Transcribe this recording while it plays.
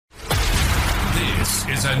This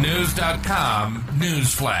is a News.com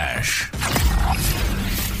news flash.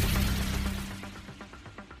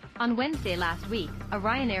 On Wednesday last week, a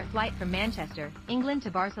Ryanair flight from Manchester, England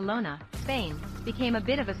to Barcelona, Spain, became a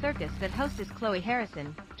bit of a circus that hostess Chloe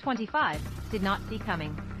Harrison, 25, did not see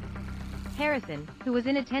coming. Harrison, who was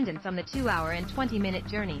in attendance on the 2-hour and 20-minute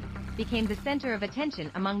journey, became the center of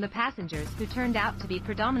attention among the passengers who turned out to be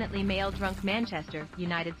predominantly male-drunk Manchester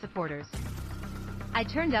United supporters. I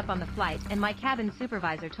turned up on the flight and my cabin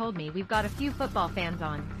supervisor told me we've got a few football fans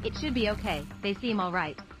on, it should be okay, they seem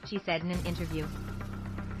alright, she said in an interview.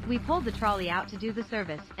 We pulled the trolley out to do the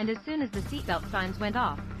service and as soon as the seatbelt signs went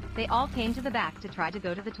off, they all came to the back to try to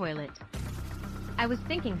go to the toilet. I was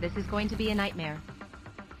thinking this is going to be a nightmare.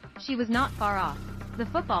 She was not far off. The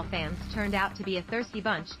football fans turned out to be a thirsty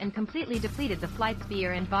bunch and completely depleted the flight's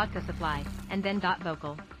beer and vodka supply, and then got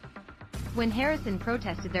vocal. When Harrison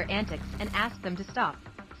protested their antics and asked them to stop,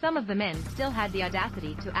 some of the men still had the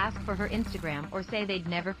audacity to ask for her Instagram or say they'd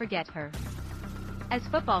never forget her. As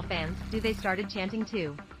football fans do, they started chanting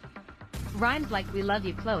too. Rhymes like "We love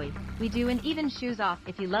you Chloe," "We do," and even "Shoes off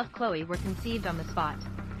if you love Chloe" were conceived on the spot.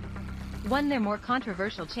 One their more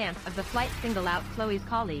controversial chants of the flight single out Chloe's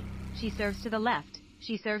colleague, "She serves to the left,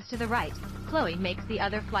 she serves to the right, Chloe makes the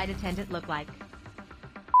other flight attendant look like."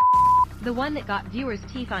 The one that got viewers'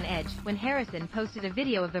 teeth on edge when Harrison posted a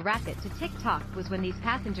video of the racket to TikTok was when these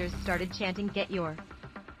passengers started chanting "Get your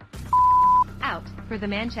out" for the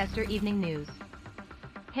Manchester Evening News.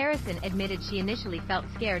 Harrison admitted she initially felt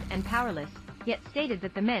scared and powerless, yet stated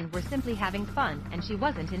that the men were simply having fun and she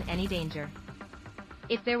wasn't in any danger.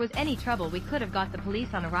 "If there was any trouble we could have got the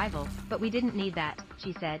police on arrival, but we didn't need that,"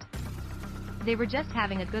 she said. They were just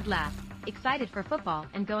having a good laugh, excited for football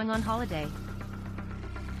and going on holiday.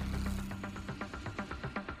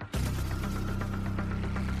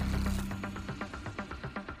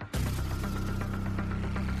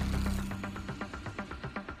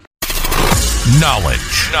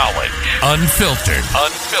 Knowledge. Unfiltered.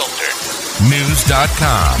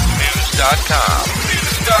 News.com.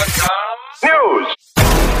 News.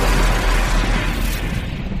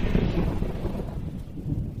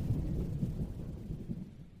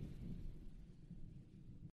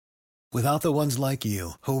 Without the ones like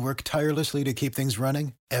you, who work tirelessly to keep things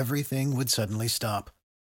running, everything would suddenly stop.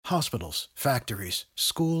 Hospitals, factories,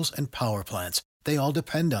 schools, and power plants, they all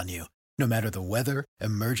depend on you. No matter the weather,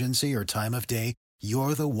 emergency, or time of day,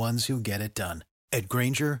 you're the ones who get it done. At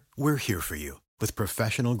Grainger, we're here for you with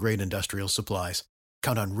professional-grade industrial supplies.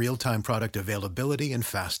 Count on real-time product availability and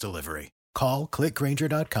fast delivery. Call, click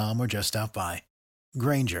Grainger.com, or just stop by.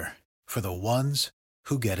 Grainger, for the ones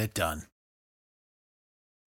who get it done.